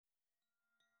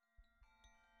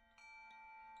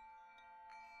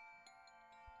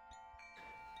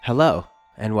Hello,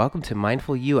 and welcome to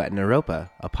Mindful You at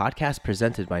Naropa, a podcast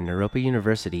presented by Naropa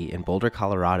University in Boulder,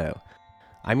 Colorado.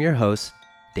 I'm your host,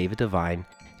 David Devine,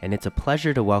 and it's a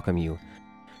pleasure to welcome you.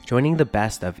 Joining the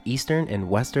best of Eastern and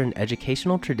Western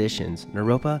educational traditions,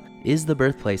 Naropa is the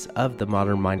birthplace of the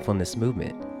modern mindfulness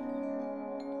movement.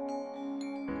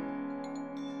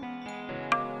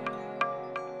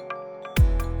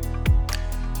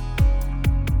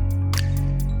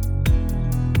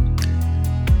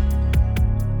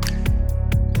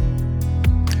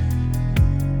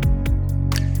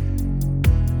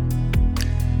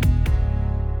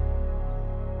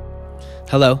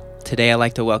 Hello. Today I'd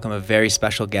like to welcome a very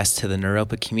special guest to the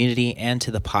Naropa community and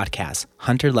to the podcast,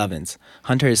 Hunter Lovins.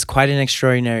 Hunter is quite an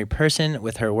extraordinary person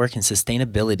with her work in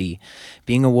sustainability,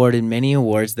 being awarded many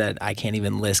awards that I can't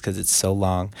even list because it's so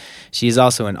long. She is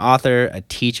also an author, a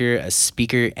teacher, a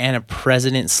speaker, and a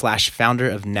president/founder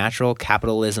of Natural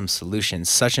Capitalism Solutions.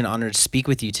 Such an honor to speak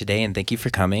with you today, and thank you for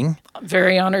coming. I'm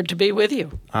very honored to be with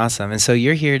you. Awesome. And so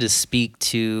you're here to speak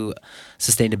to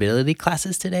sustainability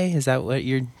classes today? Is that what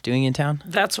you're doing in town?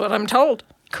 That's what I'm told.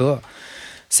 Cool.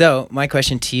 So my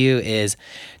question to you is,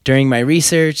 during my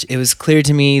research, it was clear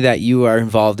to me that you are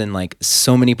involved in like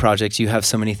so many projects. You have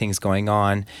so many things going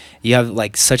on. You have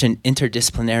like such an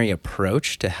interdisciplinary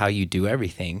approach to how you do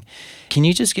everything. Can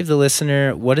you just give the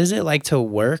listener, what is it like to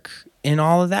work in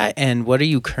all of that? And what are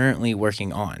you currently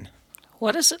working on?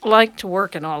 What is it like to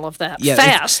work in all of that? Yeah,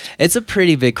 Fast. It's a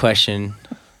pretty big question.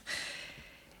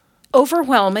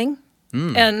 Overwhelming.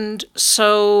 And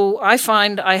so I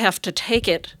find I have to take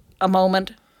it a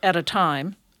moment at a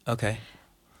time. Okay.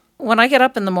 When I get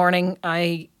up in the morning,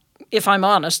 if I'm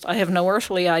honest, I have no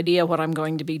earthly idea what I'm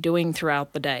going to be doing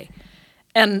throughout the day.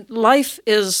 And life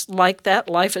is like that.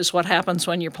 Life is what happens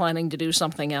when you're planning to do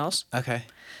something else. Okay.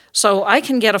 So I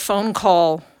can get a phone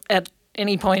call at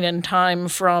any point in time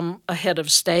from a head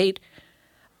of state.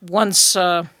 Once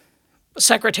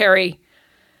secretary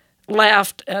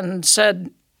laughed and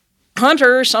said,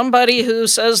 "Hunter, somebody who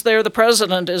says they're the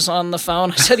president is on the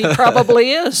phone." I said, "He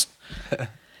probably is."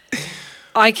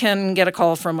 I can get a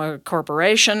call from a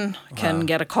corporation, can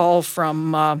get a call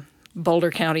from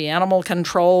Boulder County Animal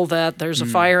Control that there's a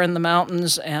fire in the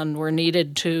mountains and we're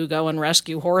needed to go and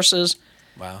rescue horses.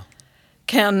 Wow.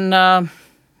 Can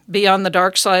be on the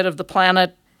dark side of the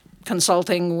planet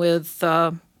consulting with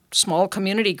small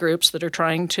community groups that are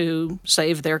trying to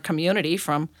save their community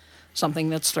from something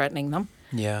that's threatening them.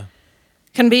 Yeah.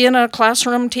 Can be in a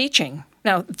classroom teaching.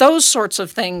 Now, those sorts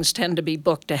of things tend to be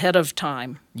booked ahead of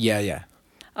time. Yeah.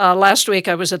 Last week,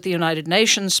 I was at the United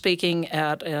Nations speaking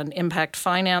at an Impact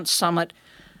Finance Summit.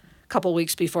 A couple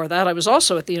weeks before that, I was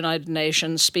also at the United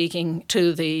Nations speaking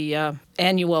to the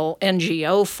annual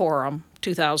NGO Forum,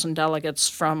 2,000 delegates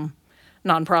from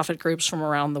nonprofit groups from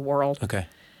around the world. Okay.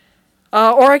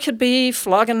 Or I could be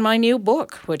flogging my new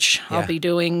book, which Yeah. I'll be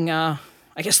doing, I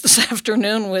guess, this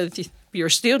afternoon with your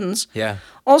students. Yeah.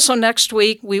 Also, next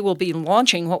week, we will be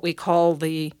launching what we call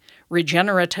the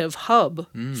Regenerative Hub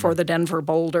for the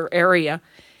Denver-Boulder area.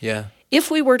 Yeah.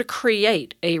 If we were to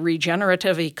create a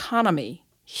regenerative economy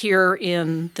here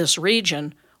in this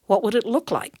region, what would it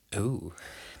look like? Ooh.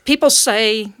 People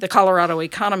say the Colorado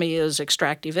economy is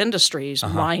extractive industries,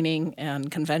 mining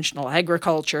and conventional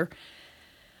agriculture,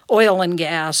 oil and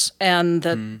gas, and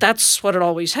that's what it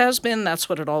always has been, that's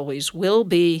what it always will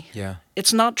be. Yeah.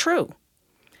 It's not true.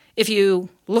 If you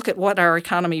look at what our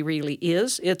economy really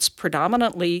is, it's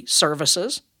predominantly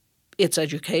services, it's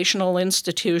educational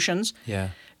institutions, Yeah.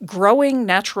 growing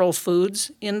natural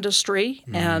foods industry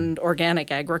and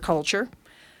organic agriculture,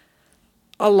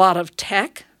 a lot of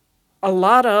tech, a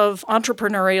lot of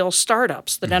entrepreneurial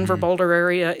startups. The Denver-Boulder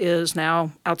area is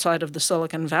now, outside of the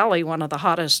Silicon Valley, one of the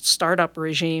hottest startup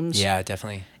regimes Yeah,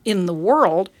 definitely. in the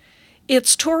world.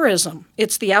 It's tourism.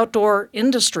 It's the outdoor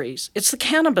industries. It's the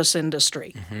cannabis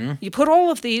industry. You put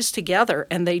all of these together,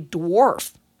 and they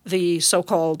dwarf the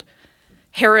so-called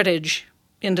heritage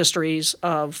industries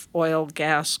of oil,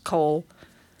 gas, coal,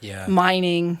 Yeah.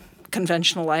 mining,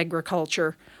 conventional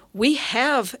agriculture. We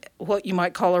have what you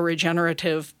might call a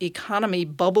regenerative economy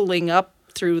bubbling up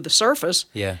through the surface,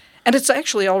 Yeah. and it's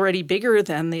actually already bigger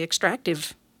than the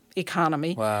extractive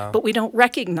economy. Wow. But we don't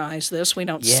recognize this, we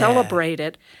don't Yeah. celebrate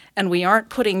it, and we aren't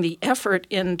putting the effort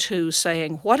into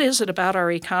saying, what is it about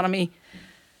our economy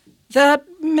that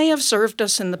may have served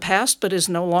us in the past but is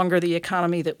no longer the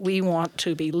economy that we want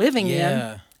to be living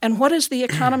Yeah. in? And what is the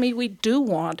economy we do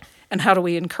want, and how do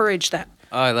we encourage that?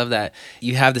 Oh, I love that.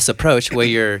 You have this approach where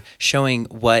you're showing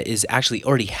what is actually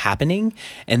already happening,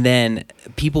 and then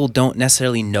people don't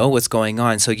necessarily know what's going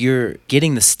on. So you're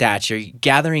getting the stats, you're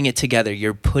gathering it together,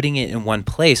 you're putting it in one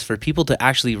place for people to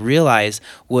actually realize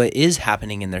what is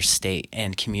happening in their state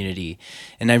and community.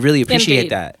 And I really appreciate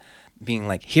Indeed. that. Being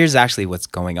like, here's actually what's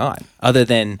going on, other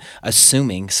than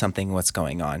assuming something what's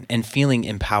going on and feeling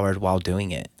empowered while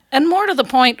doing it. And more to the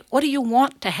point, what do you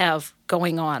want to have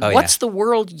going on? Oh, yeah. What's the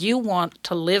world you want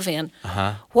to live in?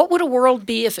 What would a world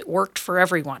be if it worked for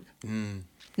everyone?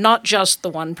 Not just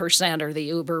the 1% or the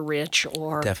uber rich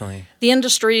or Definitely. the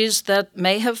industries that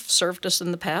may have served us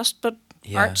in the past but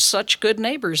Yeah. aren't such good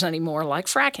neighbors anymore, like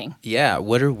fracking. Yeah,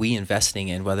 what are we investing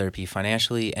in, whether it be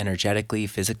financially, energetically,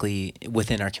 physically,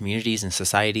 within our communities and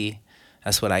society?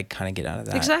 That's what I kind of get out of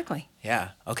that. Exactly. Yeah,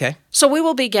 okay. So we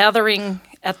will be gathering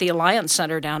at the Alliance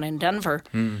Center down in Denver.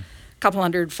 A couple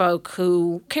hundred folk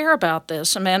who care about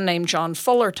this. A man named John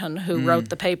Fullerton, who wrote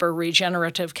the paper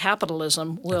Regenerative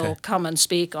Capitalism, will Okay. come and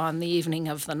speak on the evening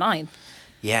of the 9th.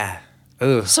 Yeah.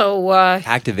 Ooh, So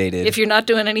activated. if you're not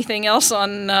doing anything else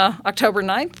on October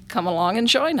 9th, come along and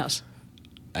join us.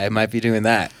 I might be doing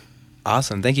that.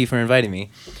 Awesome. Thank you for inviting me.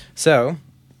 So,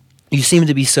 you seem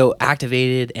to be so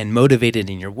activated and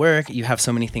motivated in your work. You have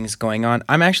so many things going on.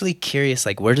 I'm actually curious,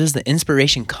 like, where does the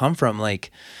inspiration come from? Like,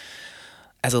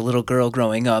 as a little girl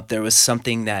growing up, there was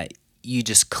something that you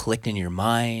just clicked in your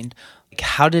mind. Like,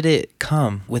 how did it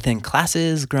come? Within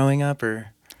classes growing up, or?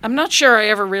 I'm not sure I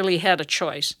ever really had a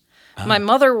choice. My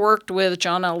mother worked with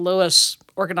John L. Lewis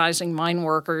organizing mine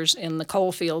workers in the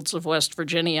coal fields of West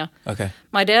Virginia. Okay.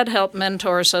 My dad helped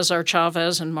mentor Cesar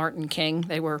Chavez and Martin King.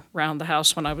 They were around the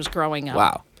house when I was growing up.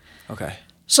 Wow. Okay.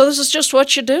 So this is just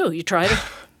what you do. You try to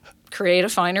create a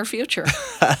finer future.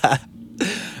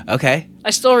 Okay.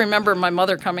 I still remember my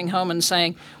mother coming home and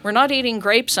saying, "We're not eating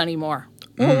grapes anymore."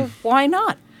 Well, why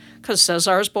not? Because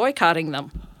Cesar's boycotting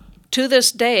them. To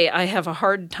this day, I have a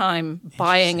hard time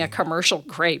buying a commercial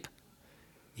grape,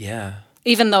 Yeah.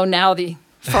 even though now the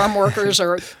farm workers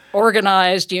are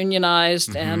organized,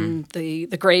 unionized, and the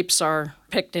grapes are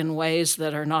picked in ways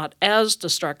that are not as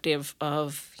destructive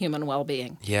of human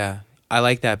well-being. Yeah. I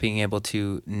like that, being able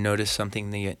to notice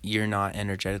something that you're not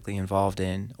energetically involved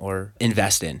in or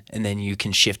invest in, and then you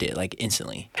can shift it like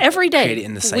instantly. Every day, Create it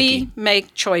in the psyche. we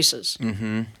make choices.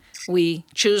 We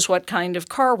choose what kind of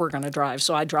car we're going to drive.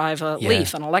 So I drive a Yeah.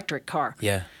 Leaf, an electric car.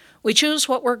 Yeah. We choose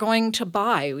what we're going to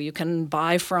buy. You can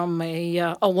buy from a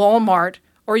Walmart,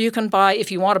 or you can buy,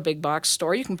 if you want a big box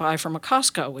store, you can buy from a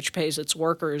Costco, which pays its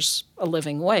workers a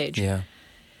living wage. Yeah.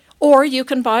 Or you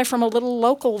can buy from a little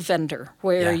local vendor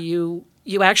where Yeah.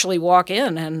 you actually walk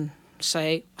in and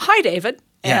say, "Hi, David."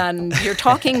 Yeah. And you're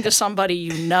talking to somebody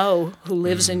you know who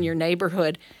lives in your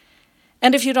neighborhood.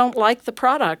 And if you don't like the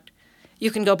product, you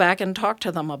can go back and talk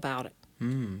to them about it.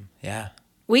 Yeah.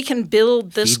 We can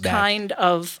build this Feedback. kind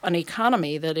of an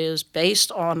economy that is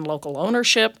based on local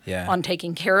ownership, Yeah. on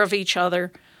taking care of each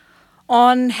other,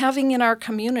 on having in our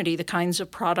community the kinds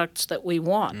of products that we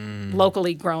want.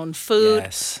 Locally grown food,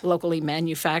 Yes. locally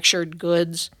manufactured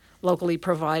goods, locally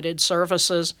provided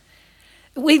services.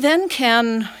 We then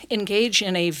can engage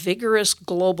in a vigorous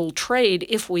global trade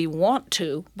if we want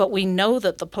to, but we know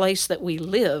that the place that we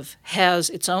live has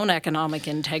its own economic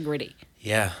integrity.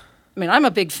 Yeah. I mean, I'm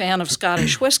a big fan of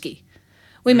Scottish whiskey.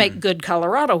 We make good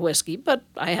Colorado whiskey, but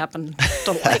I happen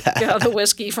to like the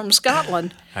whiskey from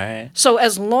Scotland. All right. So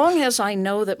as long as I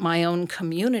know that my own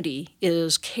community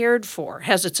is cared for,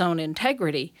 has its own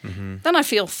integrity, then I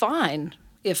feel fine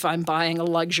if I'm buying a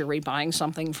luxury, buying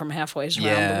something from halfway around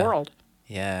Yeah. the world.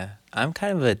 Yeah. I'm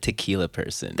kind of a tequila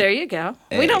person. There you go.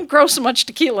 Hey. We don't grow so much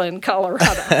tequila in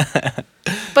Colorado.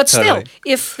 But still, Totally.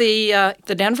 if the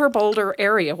Denver Boulder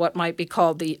area, what might be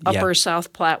called the Yeah. Upper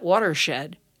South Platte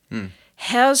watershed,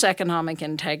 has economic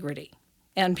integrity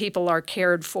and people are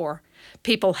cared for,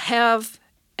 people have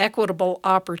equitable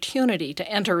opportunity to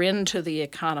enter into the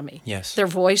economy. Yes. Their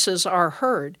voices are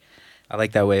heard. I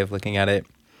like that way of looking at it.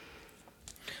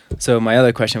 So my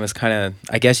other question was kind of,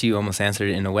 I guess you almost answered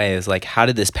it in a way, is like, how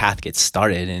did this path get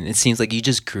started? And it seems like you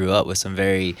just grew up with some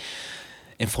very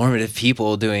informative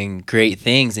people doing great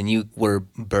things, and you were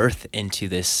birthed into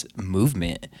this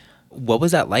movement. What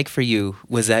was that like for you?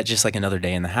 Was that just like another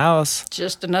day in the house?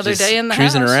 Just another Just day in the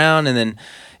cruising house. around? And then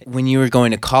when you were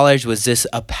going to college, was this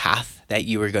a path that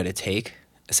you were going to take,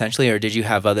 essentially, or did you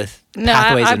have other No,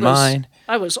 pathways I in was, mind?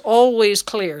 I was always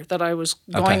clear that I was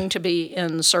Okay. going to be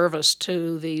in service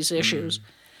to these issues.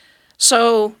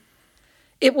 So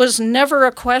it was never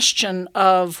a question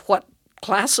of what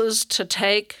classes to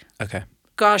take. Okay.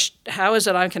 Gosh, how is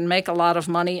it I can make a lot of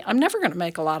money? I'm never going to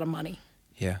make a lot of money.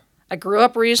 Yeah. I grew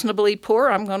up reasonably poor.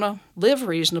 I'm going to live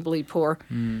reasonably poor.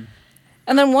 And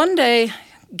then one day,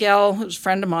 gal, who's a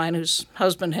friend of mine, whose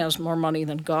husband has more money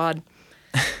than God,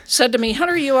 said to me,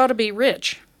 Hunter, you ought to be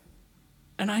rich.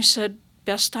 And I said,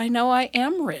 best I know, I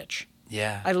am rich.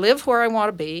 Yeah. I live where I want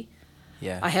to be.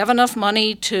 Yeah. I have enough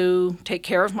money to take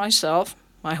care of myself,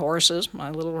 my horses, my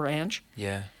little ranch.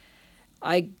 Yeah.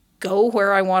 I go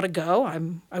where I want to go.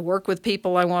 I work with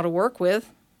people I want to work with.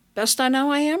 Best I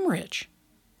know, I am rich.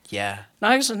 Yeah.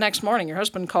 Now, the next morning, your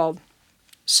husband called,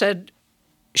 said,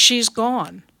 she's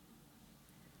gone.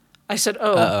 I said,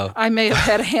 Uh-oh. I may have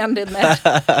had a hand in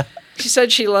that. She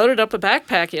said she loaded up a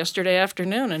backpack yesterday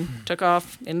afternoon and took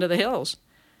off into the hills.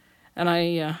 And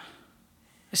I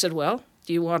said, well,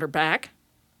 do you want her back?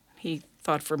 He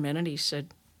thought for a minute. He said,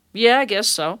 yeah, I guess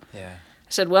so. Yeah. I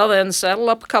said, well, then saddle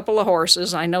up a couple of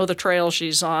horses. I know the trail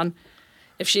she's on.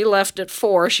 If she left at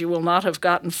 4, she will not have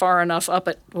gotten far enough up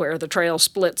it where the trail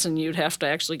splits and you'd have to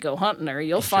actually go hunting her.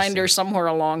 You'll find her somewhere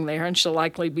along there, and she'll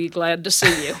likely be glad to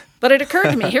see you. But it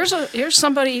occurred to me, here's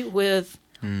somebody with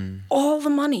all the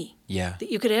money Yeah.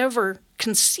 that you could ever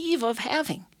conceive of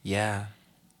having, Yeah.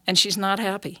 and she's not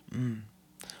happy.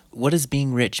 What does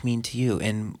being rich mean to you,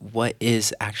 and what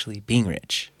is actually being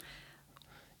rich?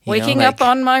 You know, Waking up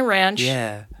on my ranch,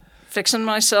 Yeah. fixing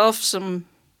myself some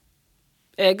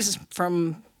eggs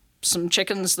from some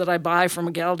chickens that I buy from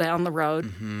a gal down the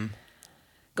road,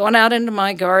 going out into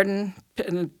my garden,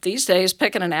 and these days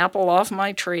picking an apple off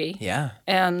my tree, Yeah.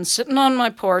 and sitting on my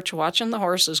porch watching the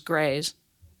horses graze,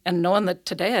 and knowing that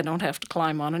today I don't have to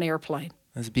climb on an airplane.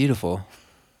 That's beautiful.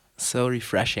 So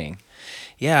refreshing.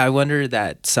 Yeah, I wonder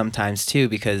that sometimes too,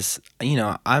 because,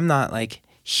 I'm not like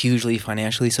hugely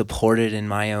financially supported in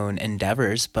my own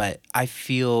endeavors, but I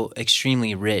feel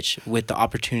extremely rich with the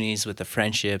opportunities, with the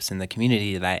friendships and the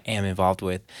community that I am involved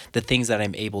with, the things that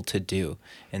I'm able to do.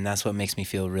 And that's what makes me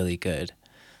feel really good.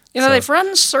 You know, they've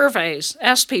run surveys,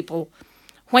 asked people,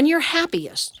 when you're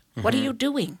happiest, what are you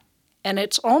doing? And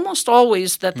it's almost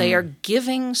always that they are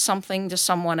giving something to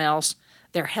someone else.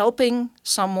 They're helping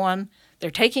someone. They're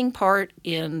taking part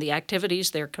in the activities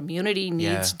their community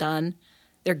needs done.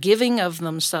 They're giving of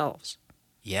themselves.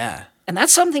 Yeah. And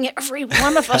that's something every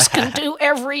one of us can do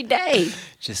every day.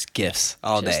 Just gifts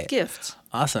all day. Just gifts.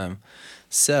 Awesome.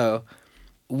 So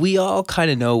we all kind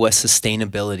of know what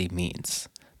sustainability means,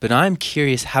 but I'm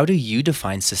curious, how do you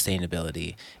define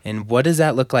sustainability, and what does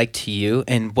that look like to you,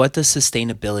 and what does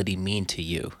sustainability mean to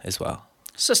you as well?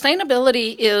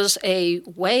 Sustainability is a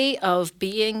way of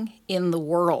being in the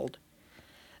world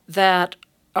that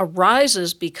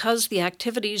arises because the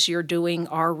activities you're doing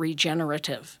are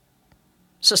regenerative.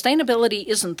 Sustainability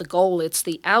isn't the goal, it's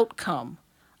the outcome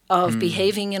of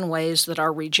behaving in ways that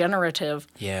are regenerative,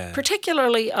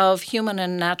 particularly of human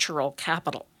and natural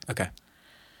capital. Okay.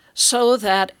 So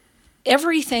that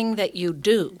everything that you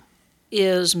do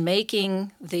is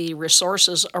making the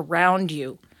resources around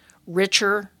you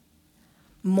richer,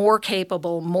 more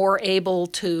capable, more able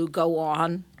to go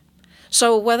on.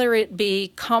 So whether it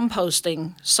be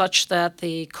composting such that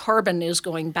the carbon is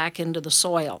going back into the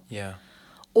soil,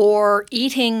 or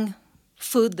eating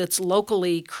food that's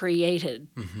locally created,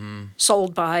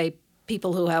 sold by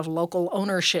people who have local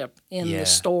ownership in the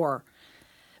store,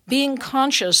 being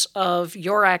conscious of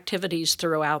your activities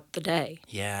throughout the day.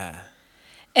 Yeah.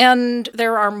 And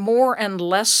there are more and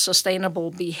less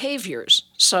sustainable behaviors.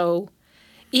 So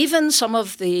even some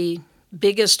of the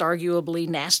biggest, arguably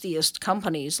nastiest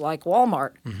companies like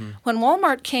Walmart, when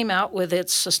Walmart came out with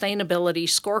its sustainability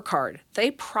scorecard,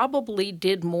 they probably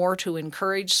did more to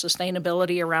encourage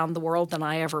sustainability around the world than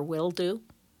I ever will do.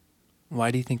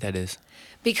 Why do you think that is?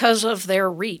 Because of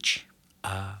their reach.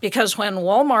 Because when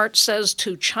Walmart says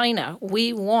to China,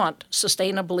 we want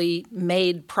sustainably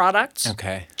made products,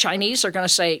 Chinese are going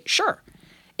to say, sure.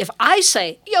 If I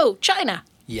say, yo, China,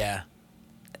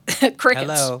 crickets.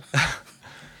 Hello.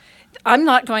 I'm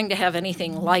not going to have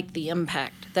anything like the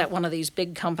impact that one of these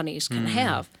big companies can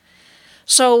have.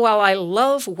 So while I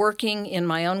love working in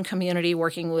my own community,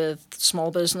 working with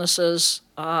small businesses,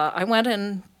 I went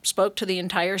and spoke to the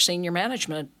entire senior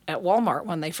management at Walmart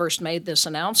when they first made this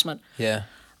announcement. Yeah.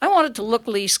 I wanted to look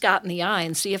Lee Scott in the eye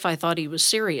and see if I thought he was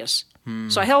serious.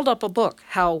 So I held up a book,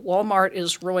 How Walmart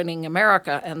is Ruining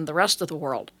America and the Rest of the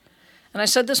World. And I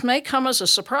said, this may come as a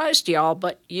surprise to y'all,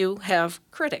 but you have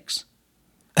critics.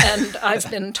 And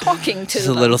I've been talking to Just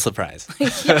them. a little surprise.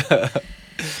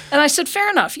 And I said, fair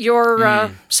enough.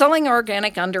 You're selling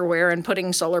organic underwear and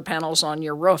putting solar panels on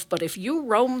your roof. But if you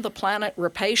roam the planet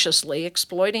rapaciously,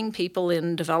 exploiting people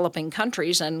in developing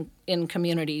countries and in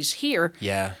communities here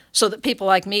so that people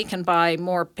like me can buy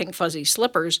more pink fuzzy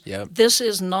slippers, this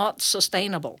is not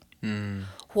sustainable.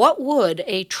 what would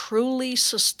a truly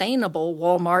sustainable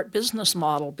Walmart business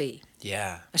model be?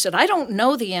 Yeah. I said, I don't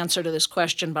know the answer to this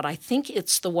question, but I think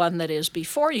it's the one that is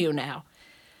before you now.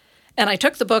 And I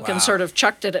took the book and sort of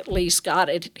chucked it at Lee Scott.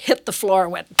 It hit the floor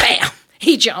and went, bam!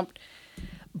 He jumped.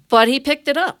 But he picked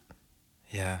it up.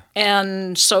 Yeah.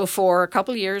 And so for a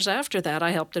couple of years after that,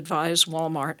 I helped advise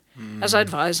Walmart, as I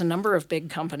advise a number of big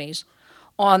companies,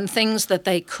 on things that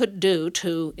they could do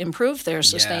to improve their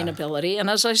sustainability. And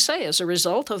as I say, as a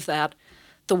result of that,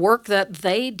 the work that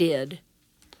they did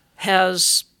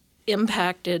has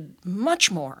impacted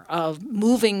much more of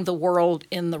moving the world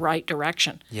in the right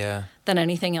direction than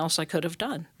anything else I could have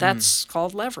done. That's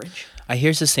called leverage. I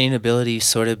hear sustainability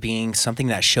sort of being something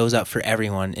that shows up for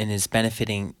everyone and is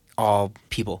benefiting all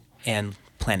people and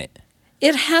planet.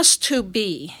 It has to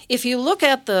be. If you look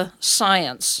at the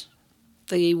science,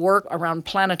 the work around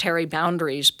planetary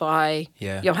boundaries by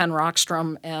Johan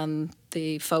Rockström and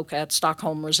the folk at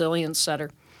Stockholm Resilience Center,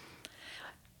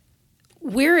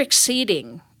 we're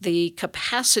exceeding the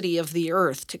capacity of the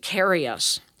Earth to carry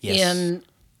us in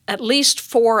at least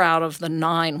 4 out of the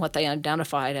 9 what they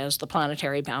identified as the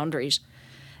planetary boundaries.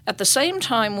 At the same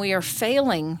time, we are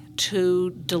failing to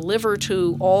deliver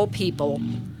to all people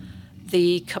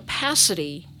the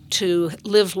capacity to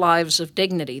live lives of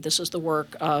dignity. This is the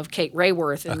work of Kate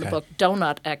Rayworth in the book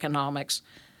Donut Economics.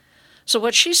 So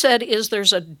what she said is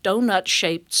there's a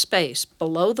donut-shaped space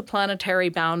below the planetary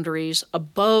boundaries,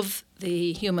 above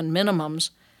the human minimums,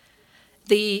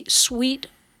 the sweet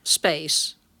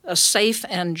space, a safe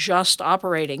and just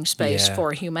operating space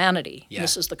for humanity.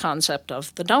 This is the concept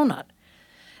of the donut.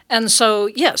 And so,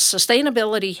 yes,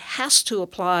 sustainability has to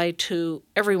apply to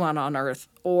everyone on Earth,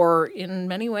 or in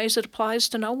many ways it applies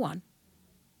to no one.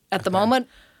 At the moment,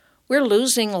 we're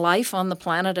losing life on the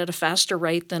planet at a faster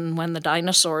rate than when the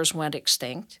dinosaurs went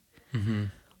extinct.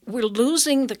 We're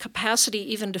losing the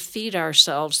capacity even to feed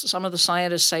ourselves. Some of the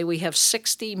scientists say we have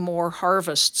 60 more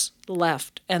harvests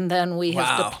left, and then we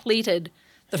have depleted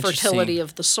the fertility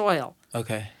of the soil.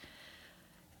 Okay.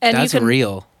 And that's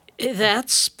real.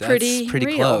 That's pretty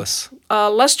real. Close.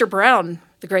 Lester Brown,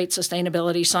 the great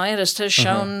sustainability scientist, has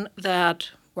shown that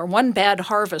we're one bad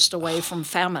harvest away from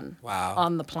famine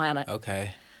on the planet.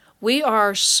 Okay. We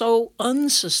are so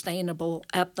unsustainable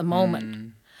at the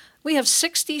moment. We have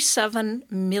 67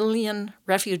 million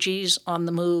refugees on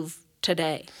the move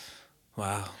today.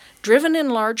 Wow. Driven in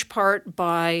large part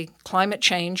by climate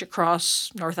change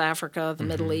across North Africa, the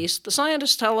Middle East. The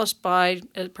scientists tell us by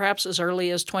perhaps as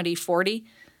early as 2040,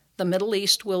 the Middle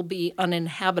East will be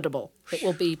uninhabitable. It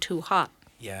will be too hot.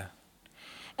 Yeah.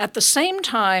 At the same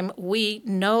time, we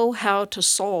know how to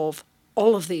solve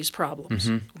all of these problems.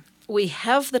 We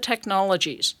have the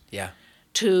technologies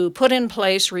to put in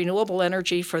place renewable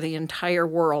energy for the entire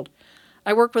world.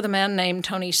 I work with a man named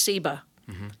Tony Seba,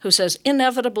 who says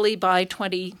inevitably by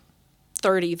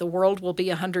 2030, the world will be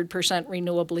 100%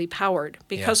 renewably powered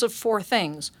because of 4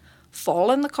 things: fall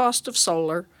in the cost of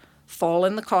solar, fall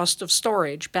in the cost of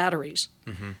storage, batteries,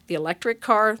 the electric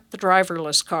car, the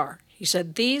driverless car. He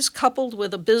said these, coupled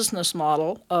with a business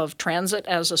model of transit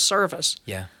as a service,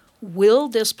 will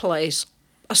displace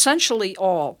essentially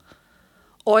all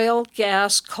oil,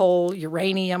 gas, coal,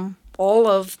 uranium, all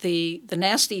of the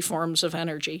nasty forms of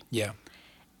energy.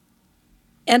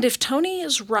 And if Tony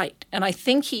is right, and I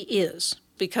think he is,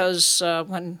 because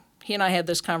when he and I had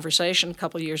this conversation a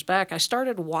couple of years back, I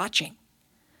started watching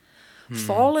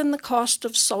fall in the cost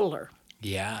of solar.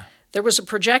 There was a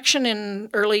projection in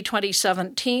early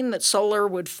 2017 that solar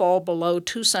would fall below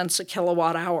 2 cents a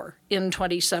kilowatt hour in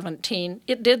 2017.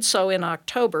 It did so in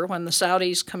October when the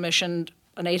Saudis commissioned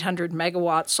an 800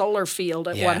 megawatt solar field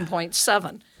at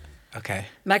 1.7. Okay.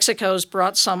 Mexico's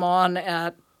brought some on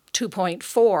at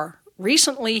 2.4.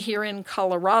 Recently here in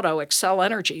Colorado, Xcel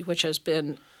Energy, which has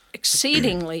been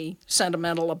exceedingly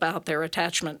sentimental about their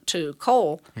attachment to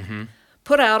coal,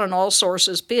 put out an all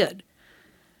sources bid.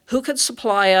 Who could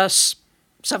supply us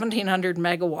 1,700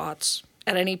 megawatts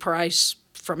at any price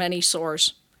from any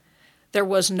source? There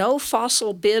was no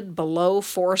fossil bid below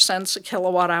 4 cents a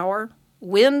kilowatt hour.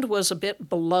 Wind was a bit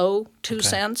below 2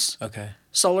 cents.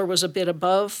 Solar was a bit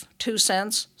above 2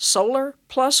 cents. Solar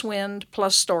plus wind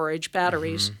plus storage,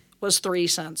 batteries, was 3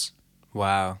 cents.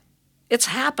 Wow. It's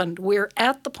happened. We're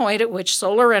at the point at which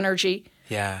solar energy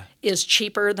is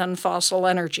cheaper than fossil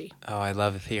energy. Oh, I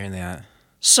love hearing that.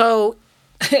 So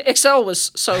Xcel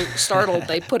was so startled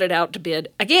they put it out to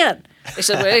bid again. They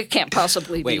said, well, it can't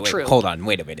possibly be true. Hold on.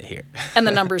 Wait a minute here. And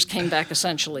the numbers came back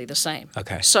essentially the same.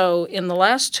 Okay. So in the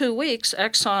last 2 weeks,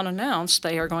 Exxon announced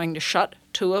they are going to shut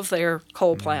 2 of their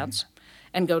coal plants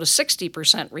and go to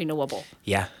 60% renewable.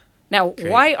 Now,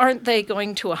 Great. why aren't they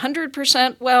going to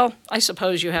 100%? Well, I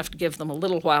suppose you have to give them a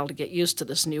little while to get used to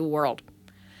this new world.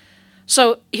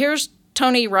 So here's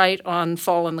Tony Wright on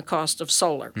fall in the cost of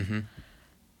solar.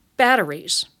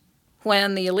 Batteries.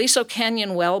 When the Aliso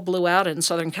Canyon well blew out in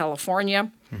Southern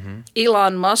California,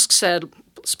 Elon Musk said,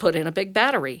 let's put in a big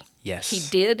battery. Yes. He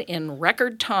did in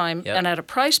record time Yep. and at a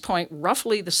price point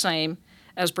roughly the same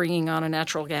as bringing on a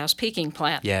natural gas peaking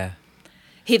plant. Yeah.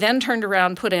 He then turned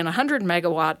around, put in a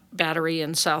 100-megawatt battery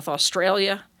in South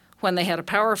Australia. When they had a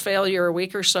power failure a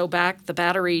week or so back, the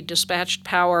battery dispatched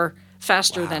power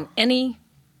faster than any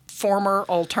former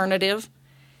alternative.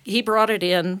 He brought it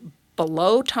in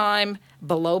below time,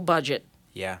 below budget.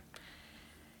 Yeah.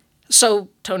 So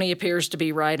Tony appears to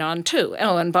be right on, too.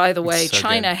 Oh, and by the way, So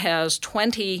China good. has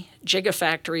 20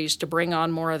 gigafactories to bring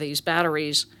on more of these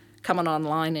batteries coming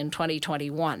online in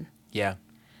 2021. Yeah.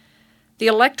 The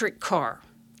electric car.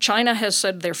 China has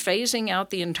said they're phasing out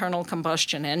the internal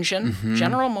combustion engine.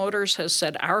 General Motors has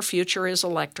said our future is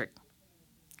electric.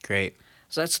 Great.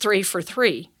 So that's 3 for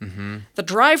 3. The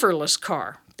driverless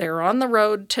car. They're on the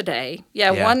road today.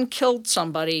 Yeah. One killed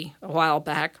somebody a while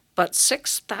back, but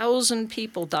 6,000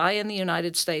 people die in the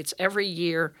United States every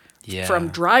year Yeah. from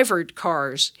drivered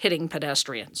cars hitting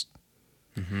pedestrians.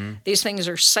 These things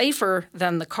are safer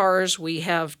than the cars we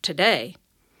have today.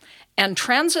 And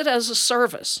transit as a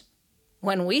service.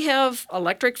 When we have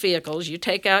electric vehicles, you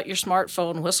take out your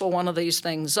smartphone, whistle one of these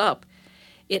things up,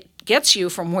 it gets you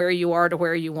from where you are to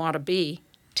where you want to be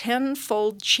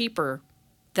tenfold cheaper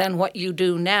than what you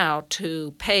do now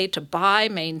to pay to buy,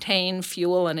 maintain,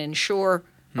 fuel, and insure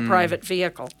a private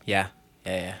vehicle. Yeah.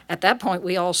 Yeah. At that point,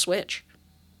 we all switch.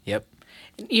 Yep.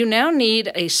 You now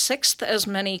need a sixth as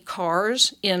many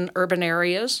cars in urban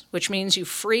areas, which means you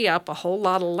free up a whole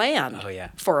lot of land Oh, yeah.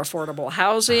 for affordable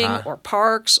housing or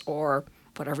parks or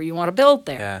whatever you want to build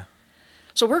there. Yeah.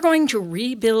 So we're going to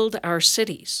rebuild our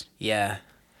cities. Yeah.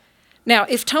 Now,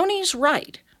 if Tony's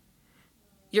right,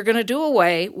 you're going to do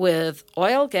away with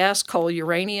oil, gas, coal,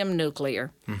 uranium,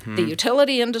 nuclear, the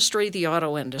utility industry, the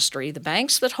auto industry, the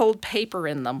banks that hold paper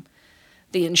in them,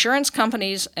 the insurance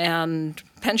companies and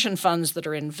pension funds that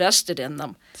are invested in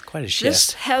them. It's quite a shift.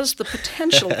 This has the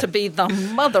potential to be the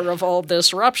mother of all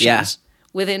disruptions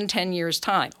within 10 years'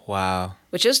 time, Wow.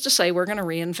 which is to say we're going to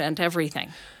reinvent everything.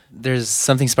 There's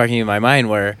something sparking in my mind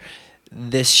where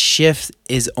this shift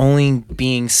is only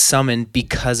being summoned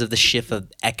because of the shift of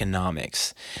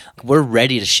economics. We're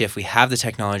ready to shift. We have the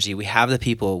technology, we have the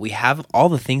people, we have all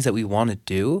the things that we want to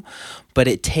do, but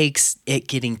it takes it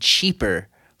getting cheaper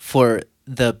for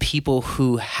the people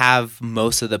who have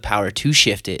most of the power to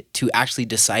shift it to actually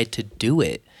decide to do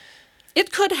it.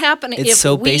 It could happen It's if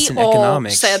so we based in all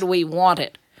economics. said we want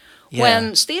it. Yeah.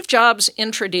 When Steve Jobs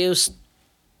introduced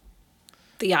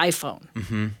the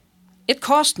iPhone, it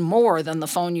cost more than the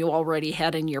phone you already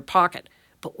had in your pocket,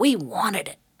 but we wanted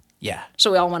it. Yeah.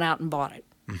 So we all went out and bought it.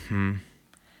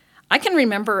 I can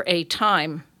remember a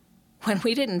time when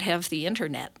we didn't have the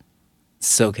internet,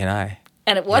 So can I.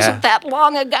 and it wasn't that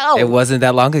long ago. It wasn't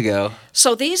that long ago.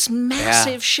 So these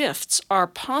massive shifts are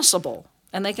possible,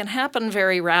 and they can happen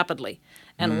very rapidly.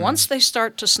 And once they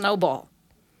start to snowball,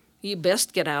 you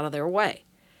best get out of their way.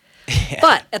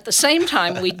 But at the same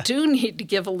time, we do need to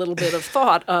give a little bit of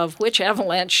thought of which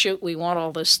avalanche chute we want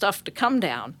all this stuff to come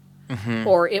down,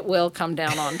 or it will come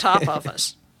down on top of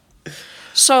us.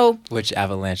 So Which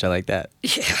avalanche? I like that.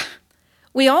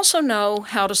 we also know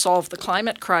how to solve the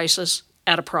climate crisis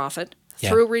at a profit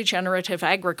through regenerative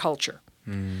agriculture.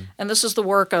 And this is the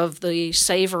work of the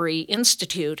Savory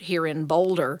Institute here in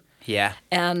Boulder, Yeah.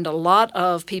 and a lot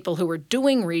of people who are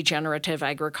doing regenerative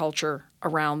agriculture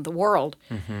around the world.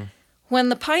 When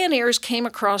the pioneers came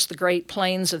across the Great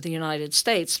Plains of the United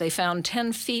States, they found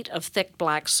 10 feet of thick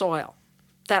black soil.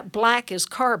 That black is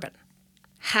carbon.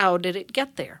 How did it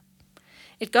get there?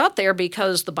 It got there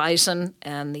because the bison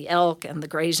and the elk and the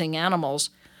grazing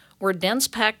animals were dense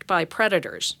packed by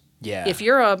predators. Yeah. If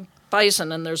you're a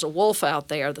bison and there's a wolf out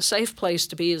there, the safe place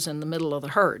to be is in the middle of the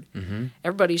herd.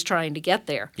 Everybody's trying to get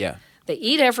there. Yeah. They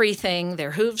eat everything,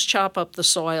 their hooves chop up the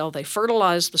soil, they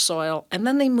fertilize the soil, and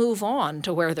then they move on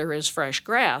to where there is fresh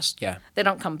grass. Yeah. They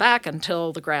don't come back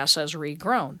until the grass has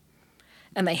regrown.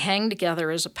 And they hang together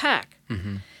as a pack.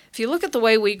 If you look at the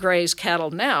way we graze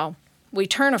cattle now, we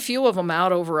turn a few of them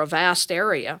out over a vast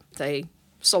area. They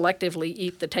selectively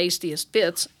eat the tastiest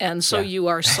bits, and so you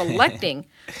are selecting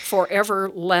for ever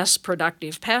less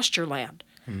productive pasture land.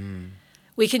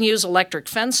 We can use electric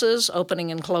fences,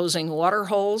 opening and closing water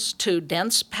holes to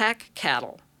dense pack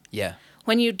cattle. Yeah.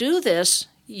 When you do this,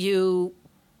 you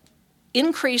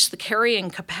increase the carrying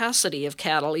capacity of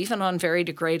cattle, even on very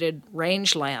degraded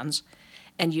rangelands,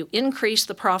 and you increase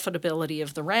the profitability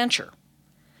of the rancher.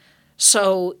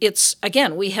 So it's,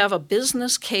 again, we have a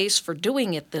business case for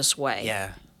doing it this way.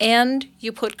 Yeah. And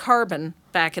you put carbon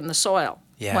back in the soil.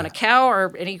 Yeah. When a cow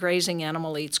or any grazing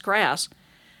animal eats grass,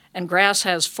 and grass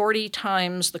has 40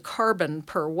 times the carbon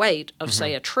per weight of,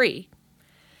 say, a tree,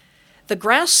 the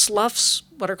grass sloughs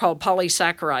what are called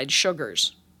polysaccharide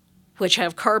sugars, which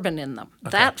have carbon in them.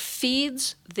 Okay. That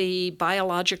feeds the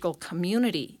biological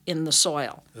community in the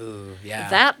soil. Ooh, yeah.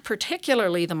 That,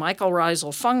 particularly the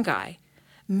mycorrhizal fungi,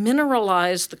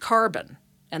 mineralize the carbon,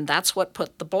 and that's what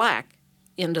put the black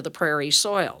into the prairie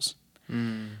soils.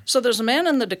 So there's a man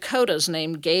in the Dakotas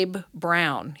named Gabe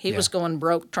Brown. He was going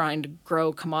broke trying to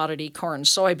grow commodity corn,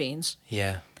 soybeans.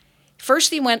 Yeah. First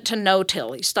he went to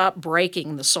no-till. He stopped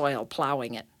breaking the soil,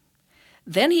 plowing it.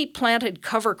 Then he planted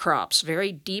cover crops,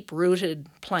 very deep-rooted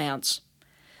plants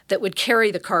that would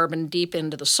carry the carbon deep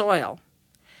into the soil.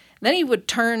 Then he would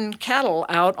turn cattle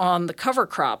out on the cover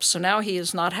crops, so now he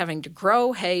is not having to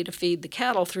grow hay to feed the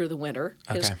cattle through the winter.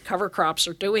 His cover crops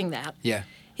are doing that. Yeah.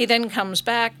 He then comes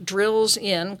back, drills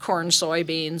in corn,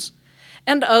 soybeans,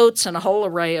 and oats and a whole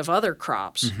array of other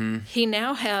crops. He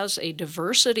now has a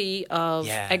diversity of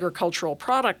agricultural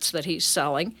products that he's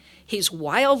selling. He's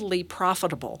wildly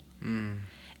profitable.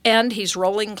 And he's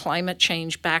rolling climate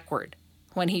change backward.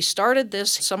 When he started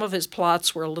this, some of his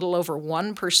plots were a little over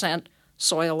 1%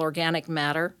 soil organic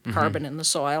matter, carbon in the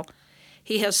soil.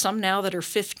 He has some now that are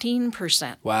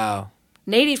 15%. Wow.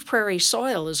 Native prairie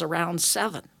soil is around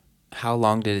 7. How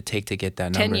long did it take to get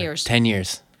that number? 10 years. 10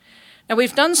 years. Now,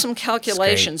 we've done some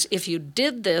calculations. If you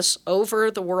did this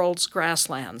over the world's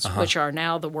grasslands, which are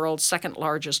now the world's second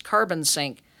largest carbon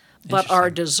sink, but are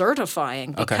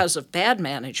desertifying because of bad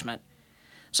management.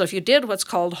 So if you did what's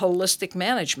called holistic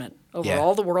management over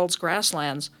all the world's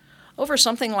grasslands, over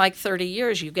something like 30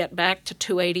 years, you get back to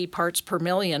 280 parts per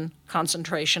million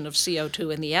concentration of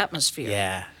CO2 in the atmosphere.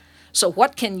 Yeah. So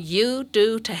what can you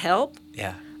do to help?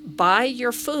 Yeah. Buy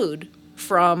your food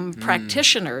from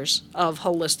practitioners of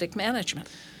holistic management.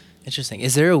 Interesting.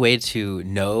 Is there a way to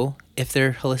know if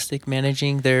they're holistic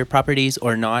managing their properties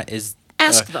or not?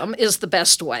 Ask them is the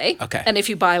best way. Okay. And if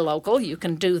you buy local, you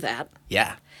can do that.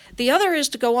 Yeah. The other is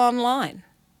to go online.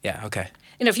 Yeah. Okay.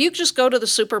 And if you just go to the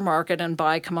supermarket and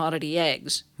buy commodity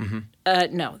eggs,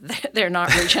 no, they're not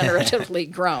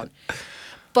regeneratively grown.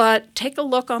 But take a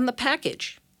look on the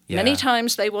package. Yeah. Many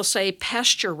times they will say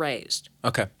pasture raised.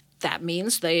 Okay. That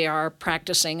means they are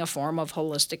practicing a form of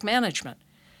holistic management.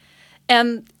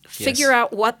 And figure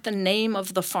out what the name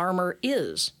of the farmer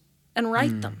is and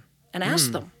write them and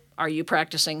ask them, are you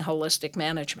practicing holistic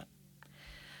management?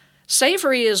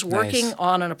 Savory is working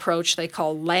on an approach they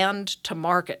call land to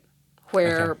market,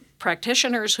 where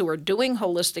practitioners who are doing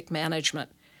holistic management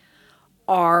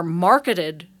are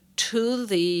marketed to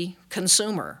the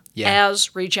consumer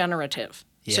as regenerative.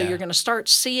 So you're going to start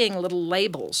seeing little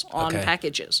labels on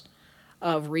packages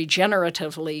of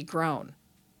regeneratively grown.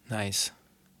 Nice.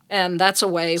 And that's a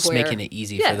way It's where... making it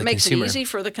easy for the consumer. it makes it easy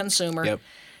for the consumer. Yep.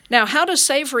 Now, how does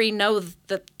Savory know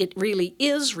that it really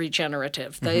is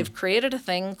regenerative? They've created a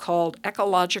thing called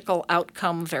ecological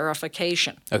outcome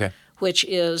verification, which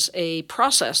is a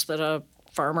process that a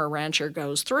farmer rancher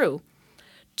goes through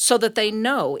so that they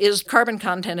know, is carbon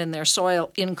content in their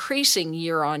soil increasing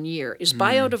year on year? Is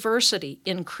biodiversity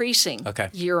increasing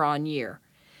year on year?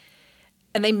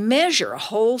 And they measure a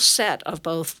whole set of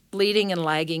both leading and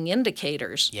lagging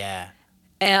indicators. Yeah.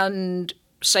 And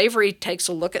Savory takes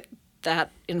a look at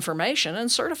that information and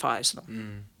certifies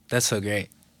them. That's so great.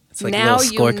 It's like now a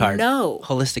little scorecard. You know.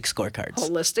 Holistic scorecards.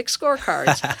 Holistic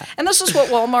scorecards. And this is what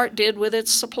Walmart did with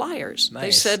its suppliers. Nice.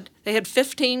 They said they had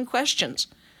 15 questions.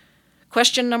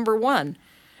 Question number 1,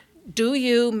 do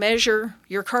you measure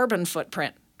your carbon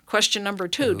footprint? Question number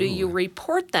 2, do you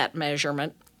report that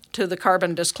measurement to the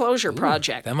Carbon Disclosure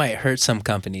Project? That might hurt some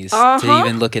companies to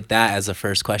even look at that as a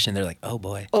first question. They're like, oh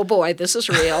boy. Oh boy, this is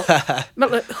real. But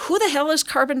look, who the hell is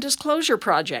Carbon Disclosure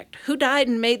Project? Who died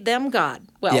and made them God?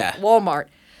 Well, Walmart.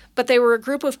 But they were a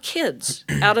group of kids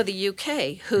out of the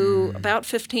UK who about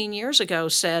 15 years ago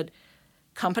said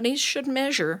companies should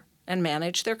measure and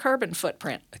manage their carbon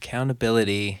footprint.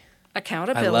 Accountability.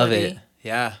 Accountability. I love it.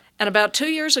 Yeah. And about 2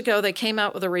 years ago, they came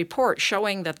out with a report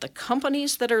showing that the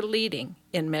companies that are leading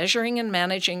in measuring and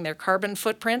managing their carbon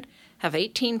footprint have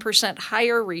 18%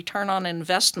 higher return on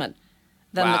investment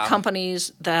than the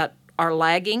companies that are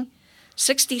lagging,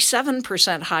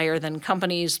 67% higher than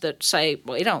companies that say,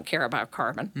 well, we don't care about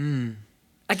carbon.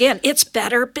 Again, it's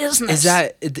better business.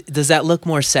 Does that look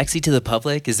more sexy to the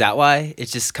public? Is that why?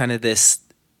 It's just kind of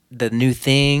the new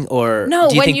thing? Or no,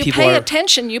 do you when think you people pay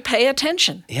attention, you pay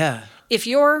attention. Yeah. If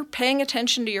you're paying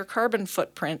attention to your carbon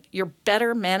footprint, you're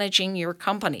better managing your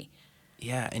company.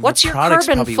 Yeah, and What's your your product's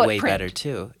carbon probably way footprint? better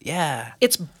too. Yeah.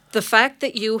 It's the fact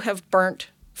that you have burnt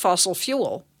fossil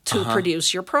fuel to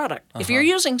produce your product. If you're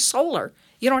using solar,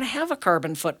 you don't have a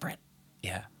carbon footprint.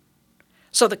 Yeah.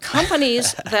 So the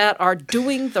companies that are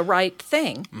doing the right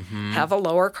thing have a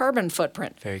lower carbon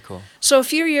footprint. Very cool. So a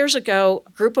few years ago,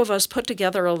 a group of us put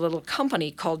together a little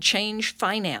company called Change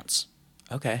Finance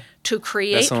Okay. to That's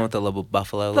create the one with the little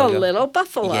buffalo the logo. little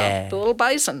buffalo, Yeah. the little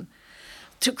bison,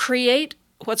 to create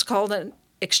what's called an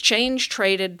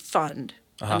exchange-traded fund,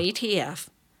 an ETF,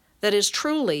 that is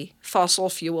truly fossil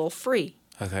fuel free.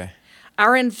 Okay.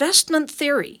 Our investment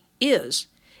theory is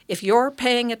if you're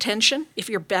paying attention, if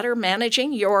you're better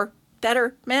managing, you're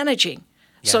better managing.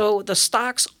 Yeah. So the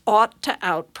stocks ought to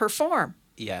outperform.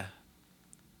 Yeah.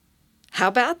 How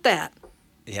about that?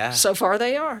 Yeah. So far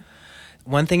they are.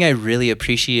 One thing I really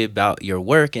appreciate about your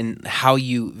work and how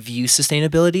you view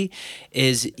sustainability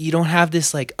is you don't have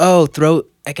this like, oh, throw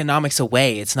economics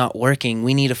away. It's not working.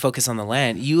 We need to focus on the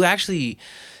land. You actually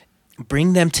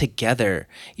bring them together.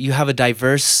 You have a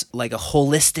diverse, like a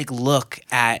holistic look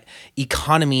at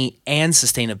economy and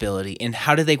sustainability and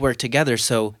how do they work together.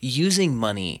 So using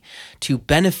money to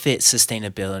benefit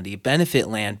sustainability, benefit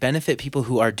land, benefit people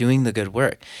who are doing the good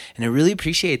work. And I really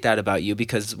appreciate that about you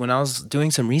because when I was doing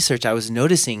some research, I was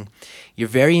noticing you're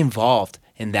very involved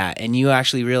in that. And you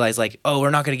actually realize like, oh,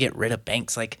 we're not going to get rid of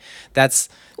banks. Like that's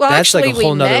Actually, like a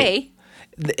whole we nother, may.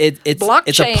 it's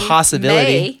Blockchain a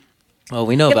possibility. may. Well,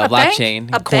 we know Yeah, about a bank- blockchain,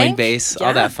 a bank, Coinbase, all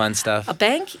yeah. that fun stuff. A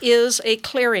bank is a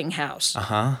clearinghouse.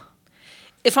 Uh-huh.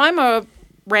 If I'm a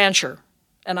rancher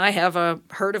and I have a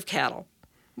herd of cattle,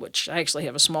 which I actually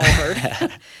have a small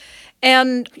herd,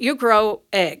 and you grow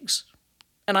eggs,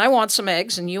 and I want some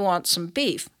eggs and you want some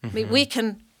beef, I mean, we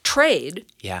can trade,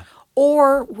 Yeah.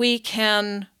 or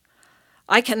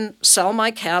I can sell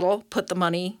my cattle, put the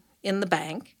money in the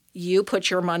bank, you put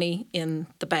your money in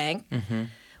the bank.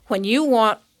 When you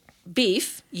want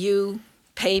beef, you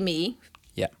pay me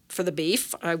Yeah. for the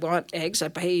beef. I want eggs, I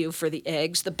pay you for the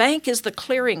eggs. The bank is the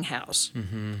clearinghouse.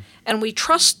 And we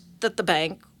trust that the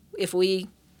bank, if we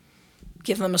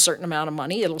give them a certain amount of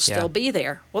money, it'll still be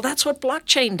there. Well, that's what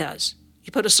blockchain does.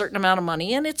 You put a certain amount of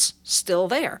money in, it's still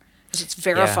there because it's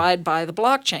verified by the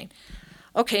blockchain.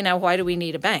 Okay, now why do we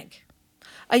need a bank?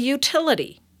 A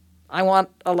utility. I want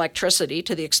electricity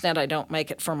to the extent I don't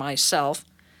make it for myself.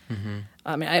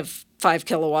 I mean, I have 5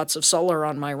 kilowatts of solar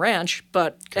on my ranch,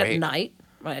 but Great. at night,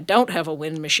 when I don't have a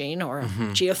wind machine or a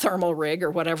geothermal rig or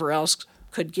whatever else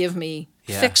could give me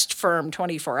fixed, firm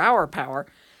 24-hour power.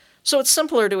 So it's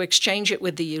simpler to exchange it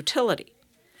with the utility.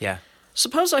 Yeah.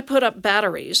 Suppose I put up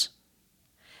batteries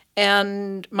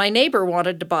and my neighbor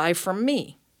wanted to buy from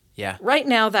me. Yeah. Right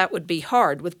now, that would be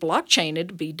hard. With blockchain,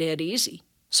 it'd be dead easy.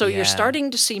 So Yeah. you're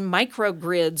starting to see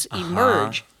microgrids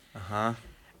emerge.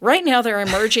 Right now, they're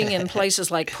emerging in places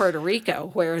like Puerto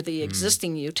Rico, where the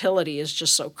existing utility is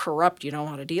just so corrupt you don't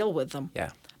want to deal with them.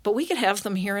 Yeah. But we could have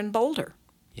them here in Boulder.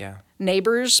 Yeah.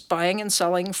 Neighbors buying and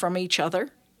selling from each other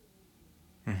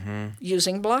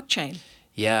using blockchain.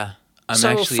 Yeah. I'm So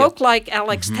actually folk like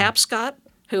Alex Tapscott,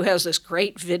 who has this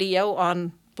great video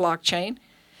on blockchain,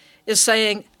 is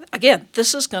saying, again,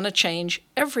 this is going to change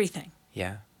everything.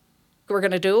 Yeah. We're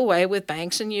going to do away with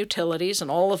banks and utilities and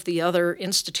all of the other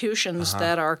institutions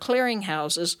that are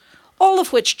clearinghouses, all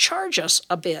of which charge us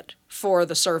a bit for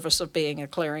the service of being a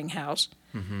clearinghouse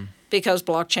because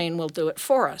blockchain will do it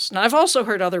for us. Now, I've also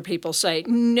heard other people say,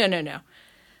 no.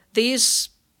 These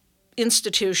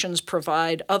institutions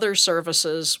provide other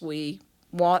services. We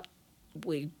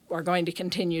are going to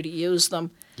continue to use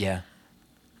them. Yeah.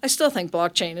 I still think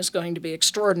blockchain is going to be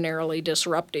extraordinarily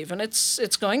disruptive, and it's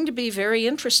going to be very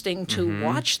interesting to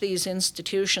watch these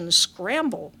institutions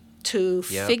scramble to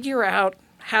figure out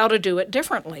how to do it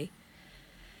differently.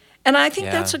 And I think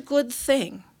that's a good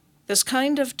thing. This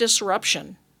kind of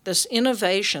disruption, this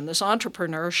innovation, this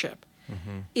entrepreneurship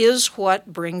is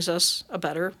what brings us a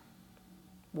better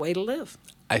way to live.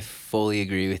 I fully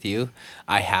agree with you.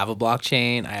 I have a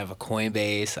blockchain. I have a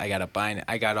Coinbase.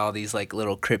 I got all these like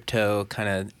little crypto kind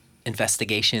of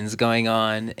investigations going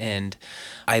on, and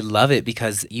I love it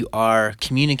because you are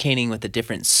communicating with a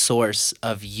different source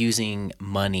of using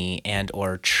money and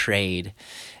or trade.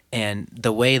 And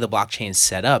the way the blockchain is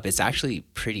set up, it's actually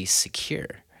pretty secure.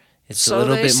 It's So a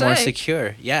little they bit more say.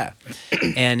 secure. Yeah.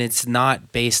 And it's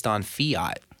not based on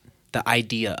fiat, the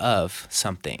idea of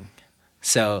something.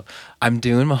 So I'm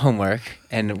doing my homework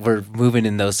and we're moving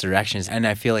in those directions. And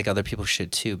I feel like other people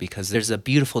should too, because there's a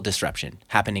beautiful disruption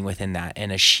happening within that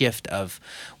and a shift of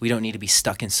we don't need to be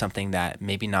stuck in something that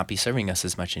maybe not be serving us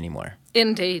as much anymore.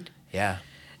 Indeed. Yeah.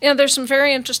 There's some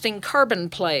very interesting carbon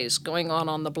plays going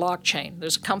on the blockchain.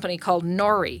 There's a company called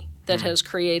Nori that has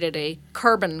created a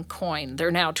carbon coin. There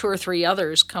are now 2 or 3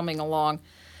 others coming along.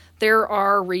 There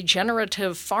are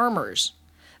regenerative farmers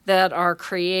that are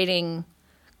creating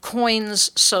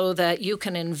coins so that you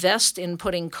can invest in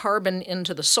putting carbon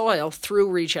into the soil through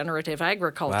regenerative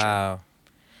agriculture. Wow.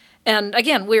 And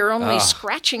again, we're only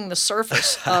scratching the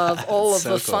surface of all of So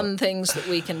the cool. fun things that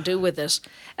we can do with this.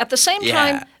 At the same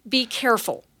time, be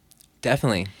careful.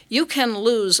 Definitely. You can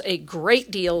lose a great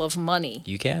deal of money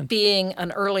You can. being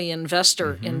an early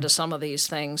investor into some of these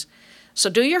things. So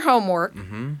do your homework,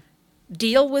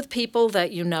 deal with people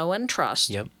that you know and trust,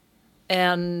 Yep.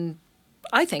 and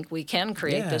I think we can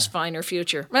create this Yeah. finer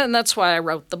future. And that's why I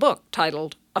wrote the book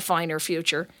titled A Finer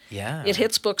Future. Yeah. It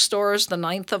hits bookstores the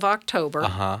 9th of October.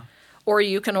 Uh-huh. Or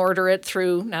you can order it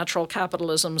through Natural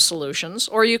Capitalism Solutions,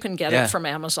 or you can get Yeah. it from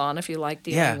Amazon if you like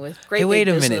dealing Yeah. with great Hey, wait big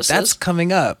a minute. businesses. That's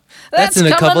coming up. That's in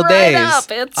a coming couple right days.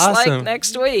 up. It's Awesome. like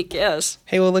next week, yes.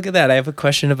 Hey, well, look at that. I have a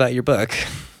question about your book.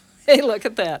 Hey, look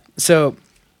at that. So,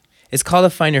 it's called A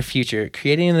Finer Future,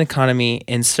 Creating an Economy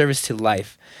in Service to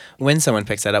Life. When someone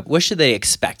picks that up, what should they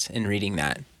expect in reading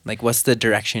that? Like, what's the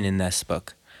direction in this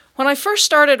book? When I first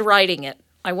started writing it,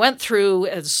 I went through,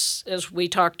 as we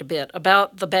talked a bit,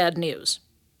 about the bad news,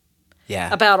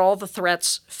 Yeah. about all the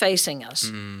threats facing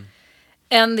us.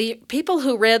 And the people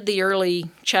who read the early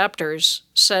chapters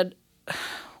said,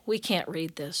 we can't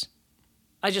read this.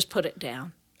 I just put it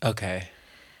down. Okay.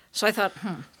 So I thought,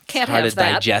 can't Hard have to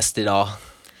that. digest it all.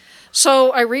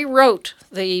 So I rewrote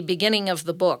the beginning of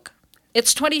the book.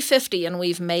 It's 2050 and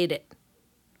we've made it.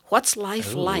 What's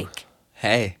life like?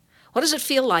 Hey. What does it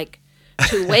feel like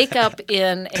to wake up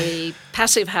in a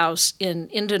passive house in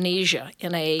Indonesia,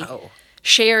 in a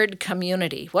shared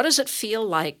community? What does it feel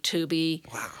like to be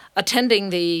attending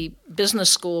the business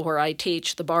school where I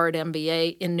teach, the Bard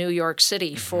MBA in New York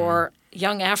City, for a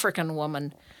young African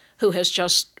woman who has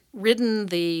just ridden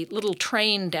the little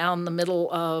train down the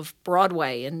middle of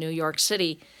Broadway in New York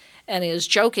City and is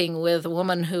joking with a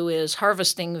woman who is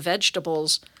harvesting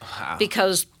vegetables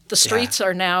because the streets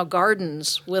are now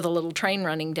gardens with a little train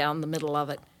running down the middle of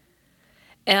it.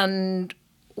 And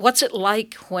what's it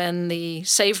like when the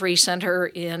Savory Center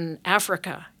in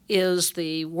Africa is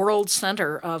the world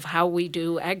center of how we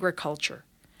do agriculture?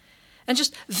 And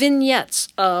just vignettes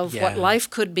of what life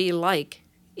could be like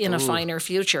in a finer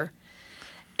future.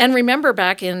 And remember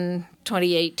back in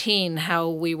 2018 how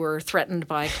we were threatened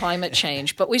by climate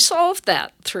change, but we solved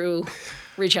that through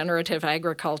regenerative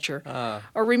agriculture.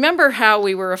 Or remember how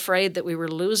we were afraid that we were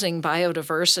losing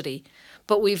biodiversity,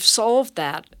 but we've solved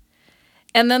that.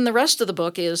 And then the rest of the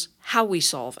book is how we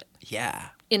solve it. Yeah.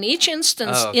 In each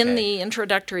instance in the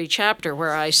introductory chapter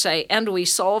where I say, and we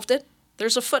solved it,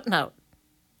 there's a footnote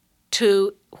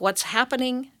to what's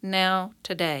happening now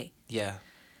today. Yeah.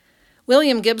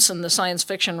 William Gibson, the science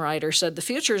fiction writer, said the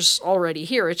future's already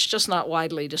here, it's just not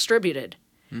widely distributed.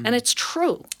 And it's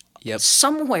true. Yep.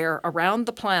 Somewhere around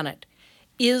the planet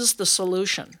is the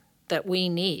solution that we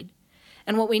need.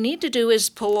 And what we need to do is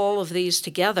pull all of these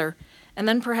together, and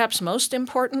then perhaps most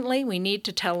importantly, we need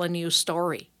to tell a new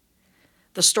story.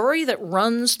 The story that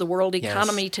runs the world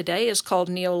economy today is called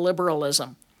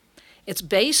neoliberalism. It's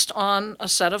based on a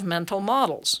set of mental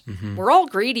models. We're all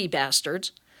greedy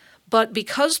bastards, but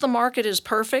because the market is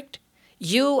perfect,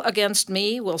 you against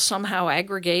me will somehow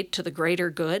aggregate to the greater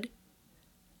good.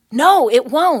 No, it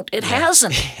won't. It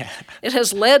hasn't. It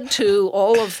has led to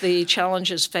all of the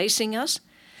challenges facing us.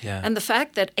 Yeah. And the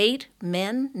fact that 8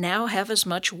 men now have as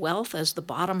much wealth as the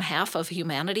bottom half of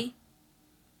humanity,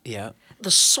 Yeah.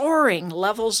 the soaring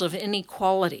levels of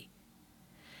inequality,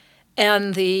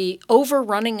 and the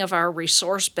overrunning of our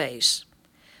resource base.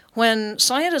 When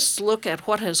scientists look at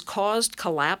what has caused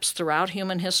collapse throughout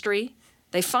human history,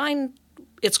 they find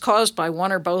it's caused by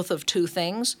one or both of 2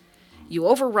 things. You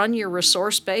overrun your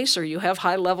resource base or you have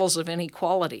high levels of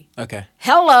inequality. Okay.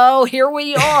 Hello, here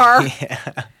we are.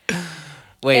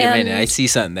 Wait a And- minute. I see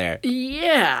something there.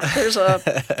 Yeah, there's a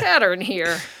pattern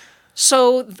here.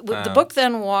 So the book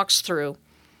then walks through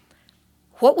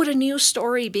what would a new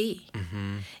story be?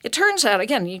 It turns out,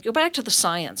 again, you go back to the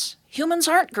science. Humans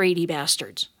aren't greedy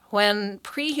bastards. When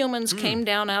pre-humans came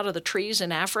down out of the trees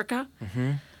in Africa,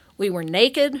 we were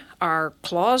naked, our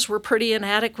claws were pretty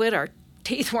inadequate, our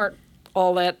teeth weren't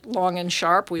all that long and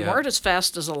sharp, we weren't as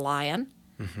fast as a lion.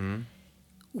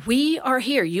 We are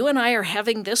here. You and I are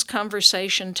having this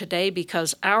conversation today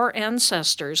because our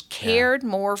ancestors cared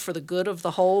more for the good of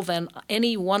the whole than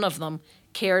any one of them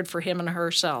cared for him and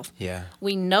herself. Yeah.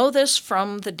 We know this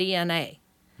from the DNA.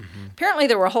 Apparently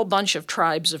there were a whole bunch of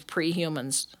tribes of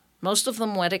pre-humans. Most of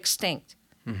them went extinct.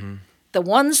 The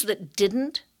ones that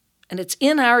didn't, and it's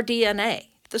in our DNA.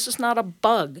 This is not a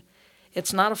bug.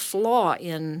 It's not a flaw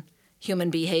in human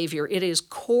behavior. It is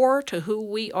core to who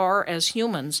we are as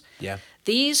humans. Yeah.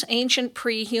 These ancient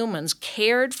pre-humans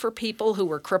cared for people who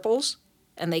were cripples,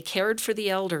 and they cared for the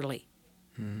elderly.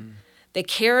 They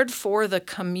cared for the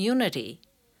community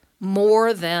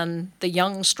more than the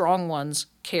young, strong ones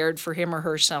cared for him or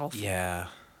herself. Yeah.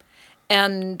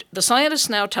 And the scientists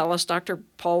now tell us, Dr.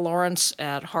 Paul Lawrence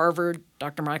at Harvard,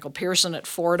 Dr. Michael Pearson at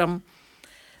Fordham,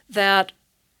 that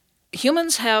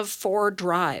humans have 4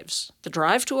 drives. The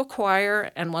drive to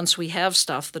acquire, and once we have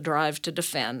stuff, the drive to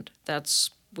defend.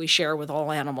 That's we share with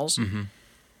all animals.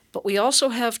 But we also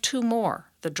have 2 more,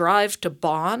 the drive to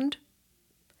bond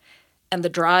and the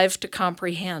drive to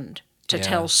comprehend, to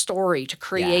tell story, to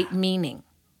create meaning.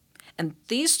 And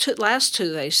these last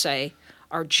two, they say,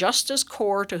 are just as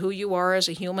core to who you are as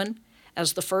a human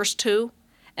as the first 2,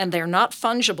 and they're not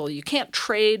fungible. You can't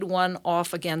trade one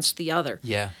off against the other.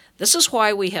 Yeah. This is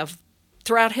why we have,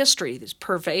 throughout history, these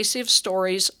pervasive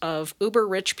stories of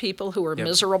uber-rich people who are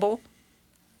miserable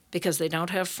because they don't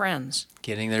have friends.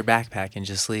 Getting their backpack and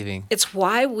just leaving. It's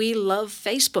why we love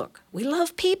Facebook. We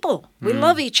love people. We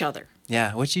love each other.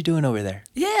 Yeah. What you doing over there?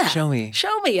 Yeah. Show me.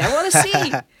 Show me. I want to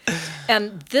see.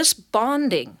 And this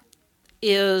bonding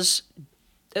is,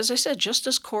 as I said, just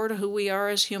as core to who we are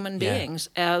as human beings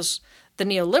as the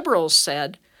neoliberals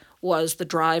said was the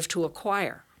drive to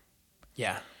acquire.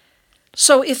 Yeah.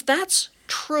 So if that's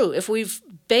true, if we've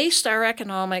based our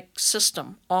economic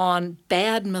system on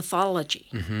bad mythology,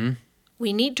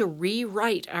 we need to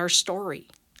rewrite our story.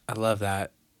 I love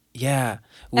that. Yeah.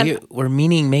 We're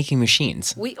meaning-making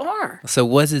machines. We are. So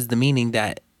what is the meaning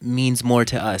that means more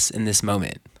to us in this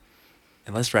moment?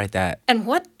 And let's write that. And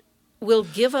what will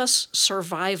give us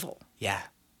survival Yeah.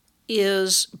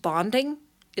 is bonding,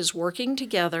 is working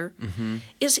together,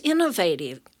 is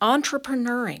innovative,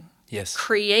 entrepreneuring, Yes.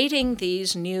 creating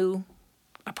these new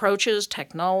approaches,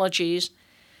 technologies.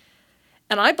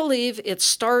 And I believe it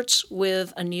starts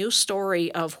with a new story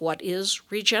of what is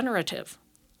regenerative.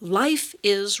 Life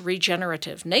is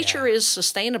regenerative. Nature is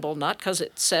sustainable, not because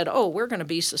it said, oh, we're going to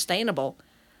be sustainable,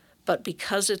 but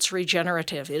because it's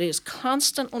regenerative. It is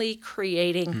constantly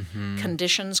creating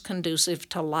conditions conducive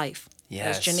to life,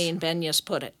 as Janine Benyus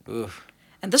put it. Oof.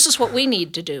 And this is what we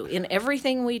need to do in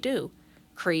everything we do,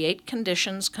 create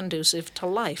conditions conducive to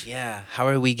life. Yeah. How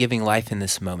are we giving life in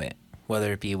this moment?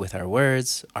 Whether it be with our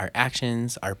words, our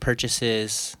actions, our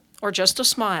purchases. Or just a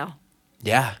smile.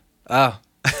 Yeah. Oh,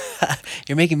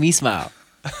 you're making me smile.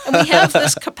 And we have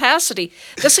this capacity.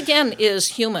 This, again, is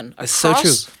human. It's so true.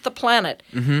 Across the planet,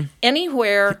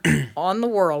 anywhere on the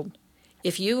world,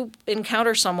 if you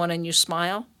encounter someone and you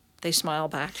smile, they smile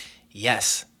back.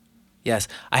 Yes. Yes.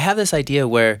 I have this idea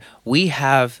where we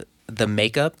have the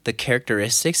makeup, the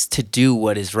characteristics to do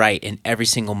what is right in every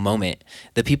single moment.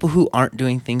 The people who aren't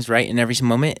doing things right in every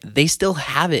single moment, they still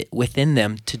have it within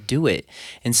them to do it.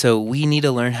 And so we need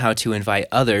to learn how to invite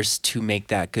others to make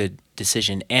that good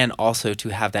decision and also to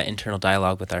have that internal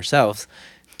dialogue with ourselves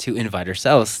to invite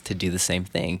ourselves to do the same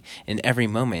thing in every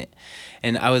moment.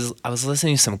 And I was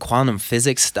listening to some quantum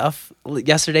physics stuff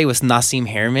yesterday with Nassim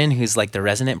Harriman, who's like the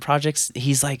Resonant Projects.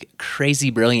 He's like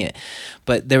crazy brilliant.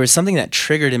 But there was something that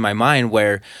triggered in my mind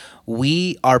where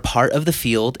we are part of the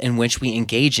field in which we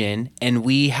engage in, and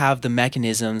we have the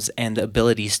mechanisms and the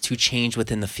abilities to change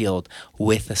within the field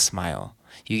with a smile.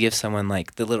 You give someone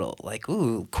like the little like,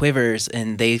 ooh, quivers,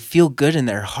 and they feel good in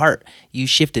their heart. You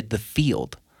shifted the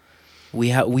field.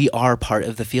 We are part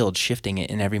of the field, shifting it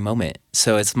in every moment.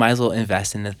 So it's might as well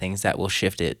invest in the things that will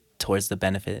shift it towards the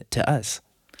benefit to us.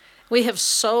 We have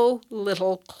so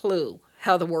little clue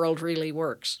how the world really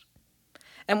works.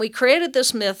 And we created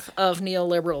this myth of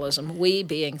neoliberalism, we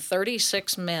being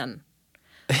 36 men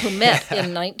who met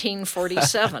in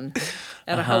 1947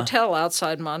 at a hotel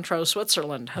outside Montreux,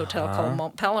 Switzerland, a hotel called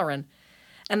Mont Pelerin.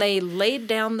 And they laid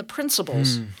down the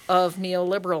principles of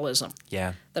neoliberalism.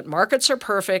 Yeah. That markets are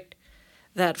perfect,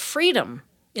 that freedom,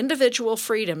 individual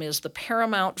freedom, is the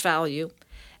paramount value,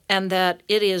 and that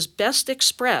it is best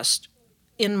expressed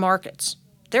in markets.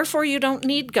 Therefore, you don't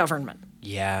need government.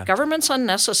 Yeah. Government's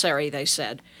unnecessary, they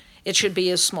said. It should be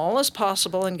as small as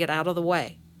possible and get out of the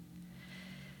way.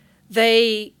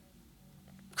 They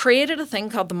created a thing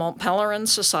called the Mont Pelerin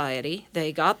Society.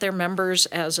 They got their members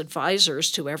as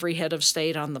advisors to every head of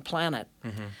state on the planet.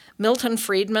 Milton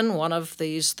Friedman, one of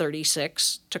these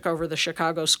 36, took over the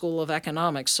Chicago School of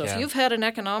Economics. So if you've had an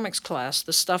economics class,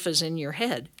 the stuff is in your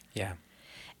head. Yeah.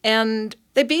 And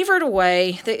they beavered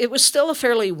away. It was still a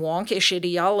fairly wonkish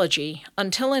ideology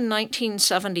until in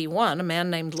 1971, a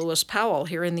man named Lewis Powell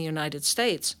here in the United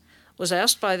States was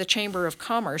asked by the Chamber of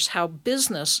Commerce how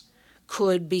business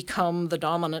could become the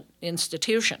dominant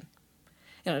institution.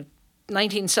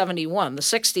 1971, the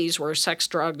 60s were sex,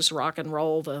 drugs, rock and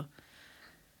roll. The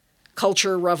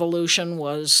culture revolution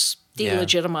was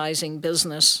delegitimizing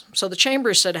business. So the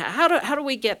Chamber said, how do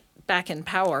we get back in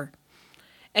power?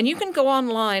 And you can go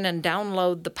online and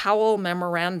download the Powell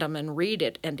Memorandum and read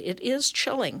it, and it is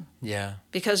chilling. Yeah.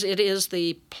 Because it is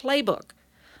the playbook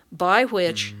by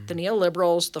which the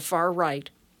neoliberals, the far right,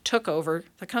 took over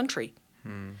the country.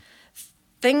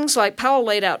 Things like Powell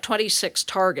laid out 26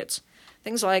 targets.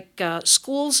 Things like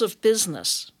schools of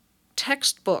business,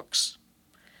 textbooks,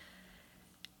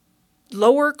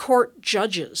 lower court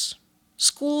judges,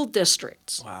 school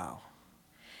districts. Wow.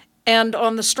 And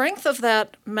on the strength of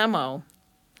that memo,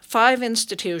 5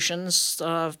 institutions,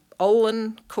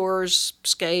 Olin, Coors,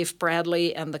 Scaife,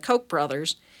 Bradley, and the Koch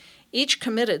brothers, each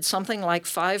committed something like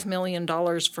 $5 million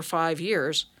for 5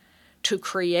 years to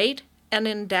create and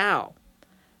endow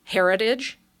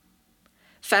heritage.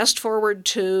 Fast forward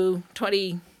to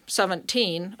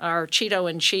 2017, our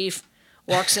Cheeto-in-chief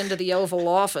walks into the Oval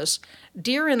Office,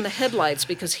 deer in the headlights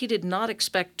because he did not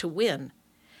expect to win.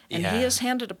 And he is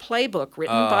handed a playbook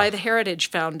written by the Heritage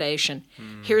Foundation.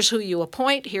 Here's who you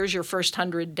appoint. Here's your first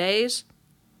 100 days.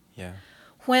 Yeah.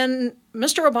 When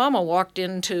Mr. Obama walked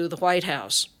into the White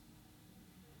House,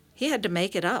 he had to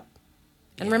make it up.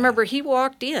 And remember, he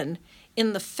walked in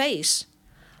the face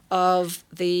of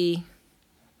the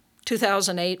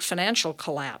 2008 financial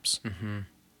collapse.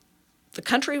 The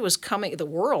country was coming, the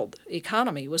world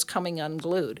economy was coming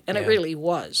unglued, and it really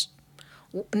was.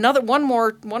 One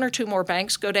or two more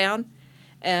banks go down,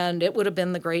 and it would have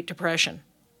been the Great Depression.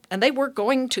 And they were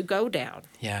going to go down.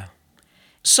 Yeah.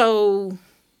 So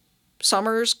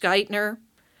Summers, Geithner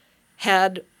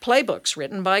had playbooks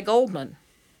written by Goldman.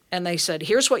 And they said,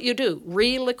 here's what you do.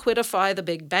 Re-liquidify the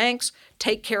big banks,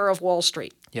 take care of Wall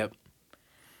Street. Yep.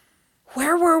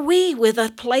 Where were we with a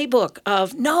playbook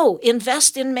of, no,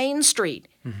 invest in Main Street,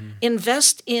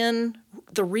 invest in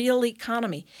the real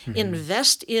economy,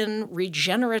 invest in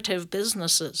regenerative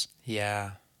businesses?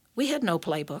 Yeah. We had no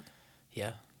playbook.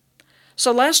 Yeah.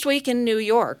 So last week in New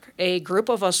York, a group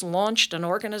of us launched an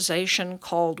organization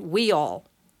called We All,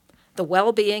 the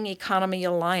Wellbeing Economy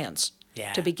Alliance,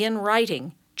 to begin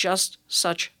writing just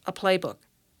such a playbook.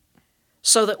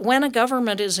 So that when a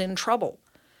government is in trouble,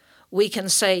 we can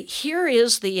say, here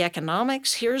is the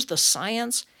economics, here's the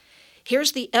science,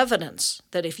 here's the evidence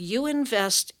that if you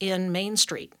invest in Main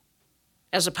Street,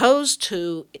 as opposed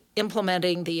to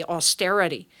implementing the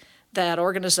austerity that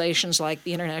organizations like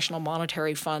the International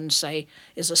Monetary Fund say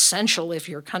is essential if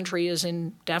your country is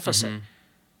in deficit,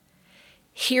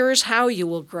 here's how you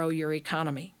will grow your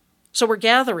economy. So we're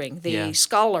gathering the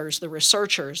scholars, the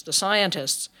researchers, the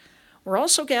scientists. We're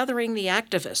also gathering the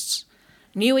activists,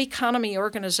 new economy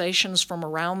organizations from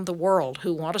around the world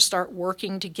who want to start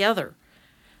working together,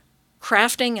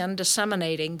 crafting and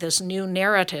disseminating this new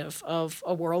narrative of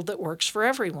a world that works for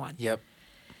everyone. Yep.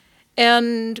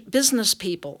 And business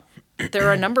people. There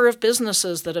are a number of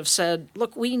businesses that have said,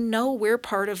 look, we know we're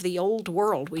part of the old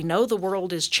world. We know the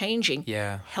world is changing.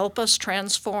 Yeah. Help us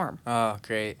transform. Oh,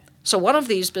 great. So one of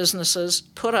these businesses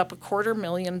put up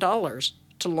 $250,000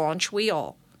 to launch We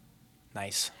All.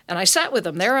 Nice. And I sat with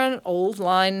them. They're an old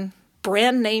line,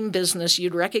 brand name business.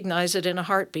 You'd recognize it in a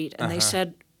heartbeat. And they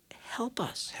said, help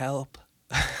us. Help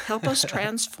us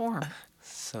transform.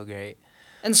 So great.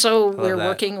 And so we're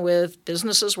working with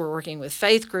businesses. We're working with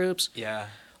faith groups. Yeah.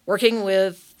 Working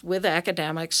with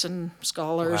academics and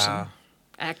scholars and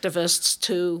activists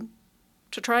to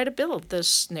try to build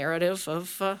this narrative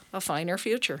of a finer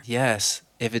future. Yes.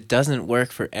 If it doesn't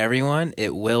work for everyone,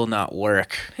 it will not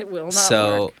work. It will not work.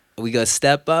 So we go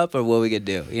step up, or what we could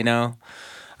do, you know?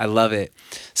 I love it.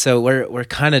 So we're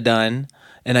kind of done,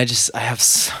 and I have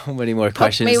so many more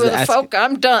questions. Poke me with a fork,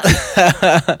 I'm done.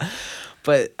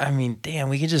 But I mean, damn,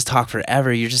 we can just talk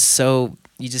forever. You just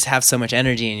have so much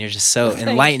energy, and you're just so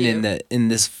enlightened in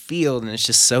this field, and it's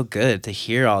just so good to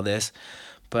hear all this.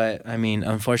 But I mean,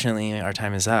 unfortunately, our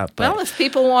time is up. But, well, if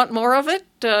people want more of it,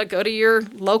 go to your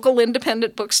local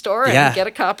independent bookstore and get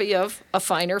a copy of A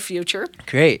Finer Future.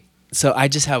 Great. So I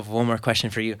just have one more question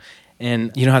for you,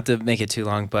 and you don't have to make it too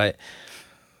long, but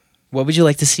what would you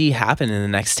like to see happen in the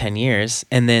next 10 years?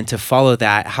 And then to follow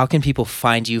that, how can people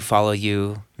find you, follow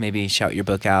you, maybe shout your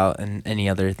book out, and any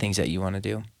other things that you want to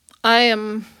do? I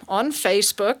am on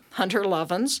Facebook, Hunter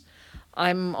Lovins.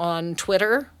 I'm on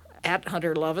Twitter, at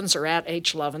Hunter Lovins or at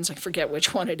H. Lovins. I forget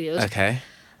which one it is. Okay.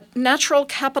 Natural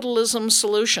Capitalism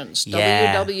Solutions,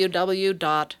 www.natcap,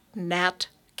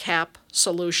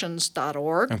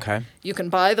 capsolutions.org. Okay. You can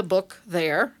buy the book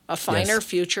there, A Finer Yes.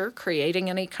 Future, Creating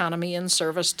an Economy in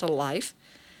Service to Life.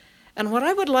 And what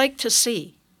I would like to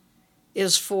see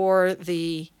is for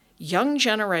the young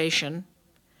generation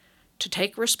to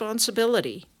take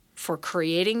responsibility for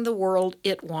creating the world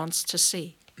it wants to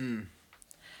see.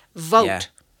 Vote. Yeah.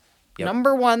 Yep.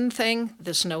 Number one thing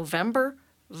this November,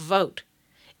 vote.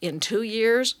 In 2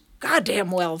 years,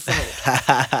 goddamn well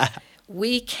vote.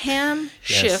 We can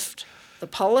shift the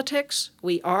politics.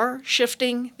 We are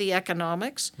shifting the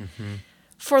economics.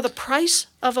 For the price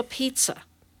of a pizza,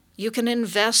 you can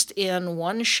invest in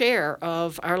one share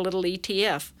of our little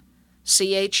ETF,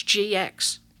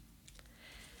 CHGX.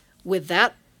 With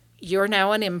that, you're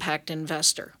now an impact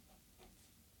investor.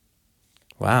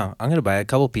 Wow, I'm gonna buy a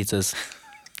couple pizzas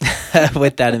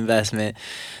with that investment.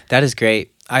 That is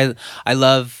great. I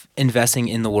love investing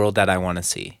in the world that I want to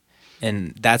see,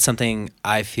 and that's something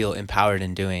I feel empowered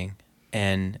in doing.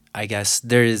 And I guess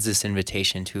there is this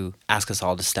invitation to ask us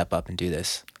all to step up and do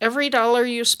this. Every dollar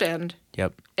you spend,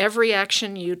 Yep. every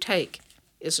action you take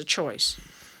is a choice.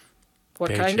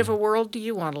 What Very kind of true. a world do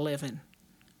you want to live in?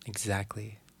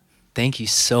 Exactly. Thank you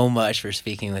so much for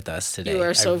speaking with us today. You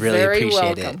are so I really very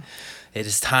appreciate welcome. it. It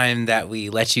is time that we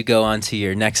let you go on to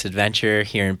your next adventure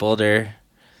here in Boulder.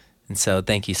 And so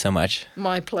thank you so much.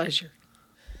 My pleasure.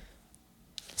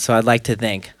 So I'd like to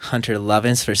thank Hunter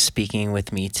Lovins for speaking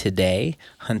with me today.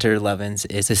 Hunter Lovins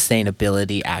is a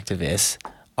sustainability activist,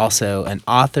 also an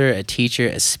author, a teacher,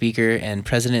 a speaker, and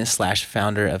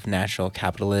president/founder of Natural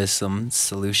Capitalism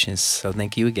Solutions. So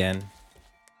thank you again.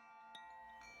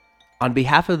 On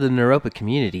behalf of the Naropa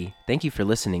community, thank you for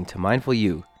listening to Mindful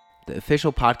You, the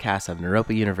official podcast of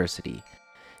Naropa University.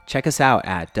 Check us out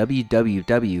at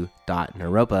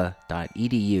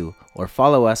www.naropa.edu or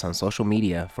follow us on social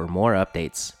media for more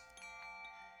updates.